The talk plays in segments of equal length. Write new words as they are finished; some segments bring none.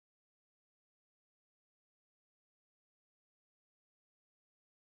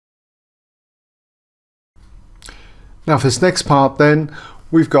Now for this next part then,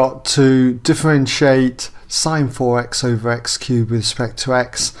 we've got to differentiate sine 4x over x cubed with respect to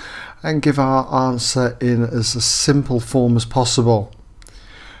x and give our answer in as a simple form as possible.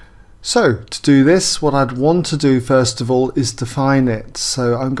 So to do this, what I'd want to do first of all is define it.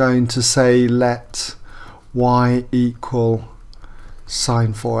 So I'm going to say let y equal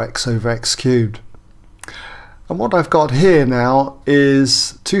sine 4x over x cubed. And what I've got here now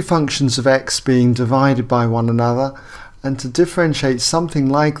is two functions of x being divided by one another, and to differentiate something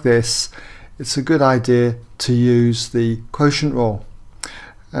like this, it's a good idea to use the quotient rule.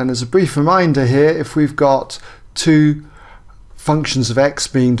 And as a brief reminder here, if we've got two functions of x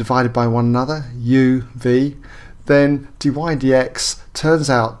being divided by one another, u, v, then dy dx turns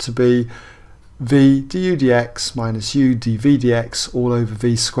out to be v du dx minus u dv dx all over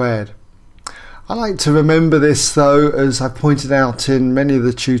v squared. I like to remember this though, as I've pointed out in many of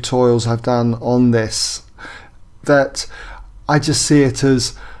the tutorials I've done on this, that I just see it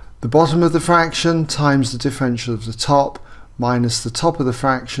as the bottom of the fraction times the differential of the top minus the top of the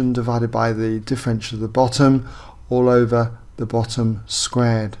fraction divided by the differential of the bottom all over the bottom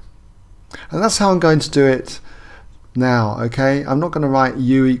squared. And that's how I'm going to do it now, okay? I'm not going to write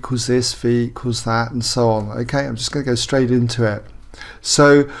u equals this, v equals that, and so on, okay? I'm just going to go straight into it.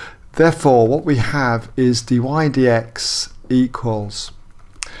 So therefore, what we have is dy dx equals,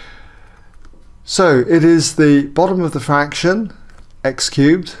 so it is the bottom of the fraction, x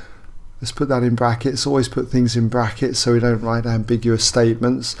cubed. Let's put that in brackets. Always put things in brackets so we don't write ambiguous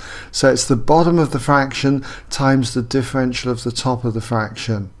statements. So it's the bottom of the fraction times the differential of the top of the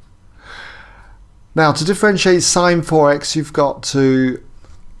fraction. Now to differentiate sine 4x, you've got to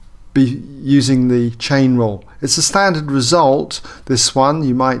be using the chain rule. It's a standard result, this one.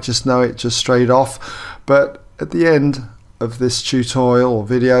 You might just know it just straight off, but at the end of this tutorial or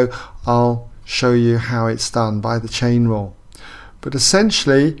video I'll show you how it's done by the chain rule. But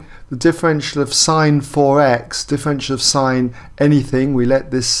essentially the differential of sine 4x, differential of sine anything, we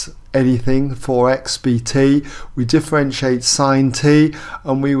let this anything 4x be t, we differentiate sine t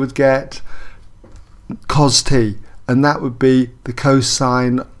and we would get cos t, and that would be the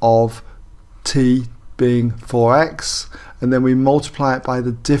cosine of t being 4x, and then we multiply it by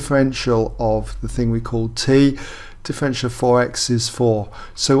the differential of the thing we call t. Differential of 4x is 4.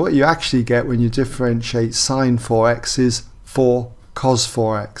 So what you actually get when you differentiate sine 4x is 4 cos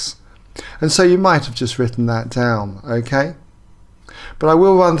 4x. And so you might have just written that down, okay? But I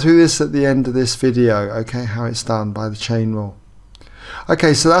will run through this at the end of this video, okay, how it's done by the chain rule.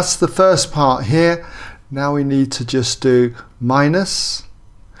 Okay, so that's the first part here. Now we need to just do minus,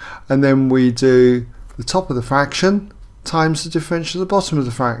 and then we do the top of the fraction times the differential of the bottom of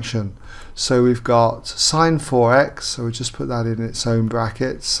the fraction. So we've got sine 4x, so we just put that in its own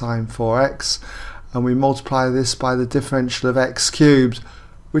bracket, sine 4x, and we multiply this by the differential of x cubed,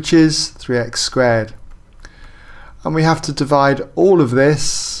 which is 3x squared. And we have to divide all of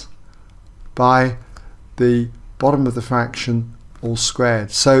this by the bottom of the fraction all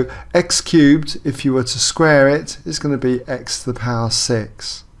squared. So x cubed, if you were to square it, is going to be x to the power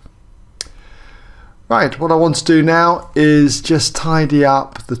 6. Right, what I want to do now is just tidy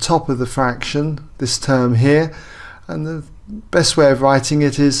up the top of the fraction, this term here, and the best way of writing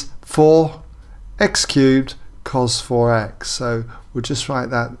it is 4x cubed cos 4x. So we'll just write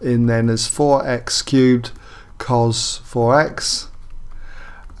that in then as 4x cubed cos 4x,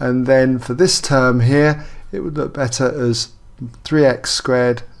 and then for this term here it would look better as 3x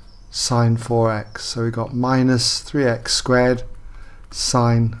squared sine 4x. So we got minus 3x squared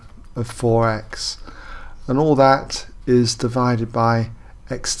sine of 4x, and all that is divided by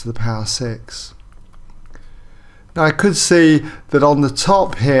x to the power 6. Now I could see that on the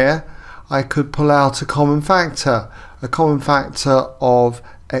top here I could pull out a common factor of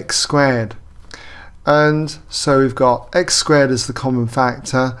x squared, and so we've got x squared as the common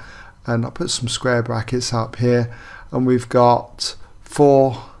factor, and I'll put some square brackets up here, and we've got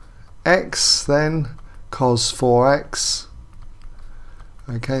 4x then cos 4x.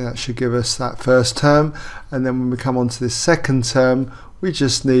 Okay, that should give us that first term, and then when we come on to this second term we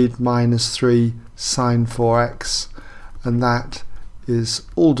just need minus 3 sine 4x, and that is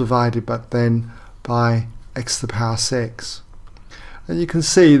all divided but then by x to the power 6. And you can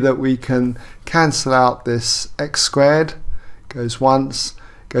see that we can cancel out this x squared, goes once,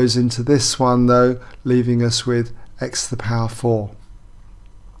 goes into this one though, leaving us with x to the power 4.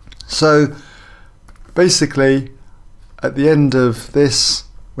 So basically at the end of this,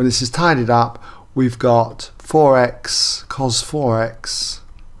 when this is tidied up, we've got 4x cos 4x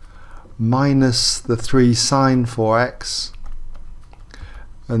minus the 3 sine 4x,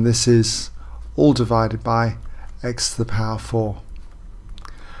 and this is all divided by x to the power 4.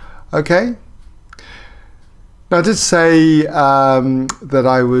 Okay. Now I did say that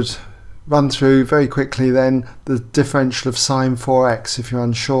I would run through very quickly then the differential of sine 4x if you're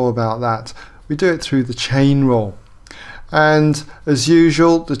unsure about that. We do it through the chain rule. And as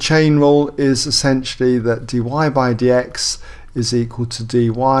usual, the chain rule is essentially that dy by dx is equal to dy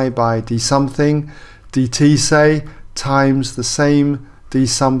by d something, dt say, times the same d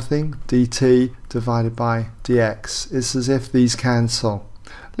something, dt, divided by dx. It's as if these cancel,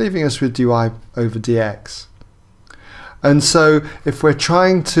 leaving us with dy over dx. And so if we're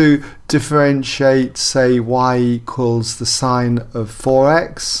trying to differentiate, say, y equals the sine of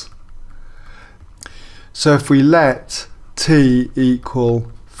 4x, so if we let t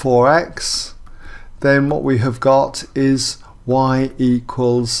equal 4x, then what we have got is y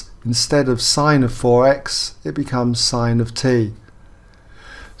equals, instead of sine of 4x, it becomes sine of t.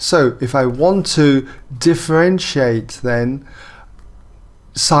 So if I want to differentiate then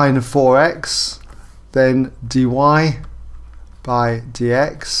sine of 4x, then dy by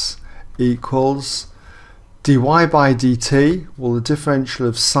dx equals dy by dt, well, the differential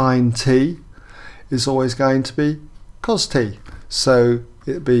of sine t is always going to be cos t. So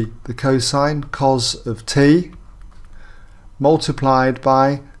it'd be the cosine cos of t multiplied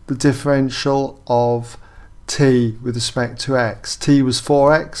by the differential of t with respect to x. T was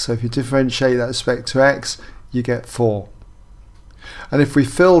 4x, so if you differentiate that with respect to x, you get 4. And if we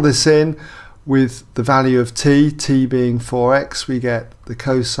fill this in with the value of t, t being 4x, we get the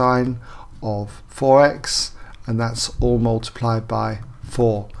cosine of 4x, and that's all multiplied by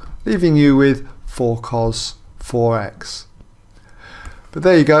 4, leaving you with 4 cos 4x. But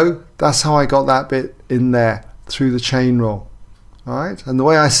there you go, that's how I got that bit in there through the chain rule. Alright, and the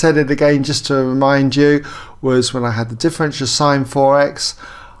way I said it again, just to remind you, was when I had the differential sine 4x,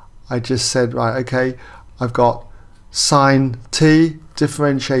 I just said, right, okay, I've got sine t,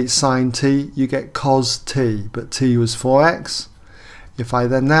 differentiate sine t, you get cos t, but t was 4x. If I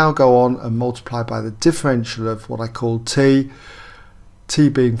then now go on and multiply by the differential of what I call t, t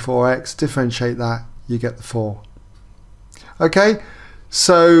being 4x, differentiate that, you get the 4. Okay,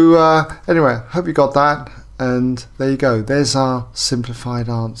 so anyway, hope you got that, and there you go, there's our simplified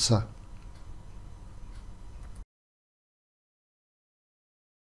answer.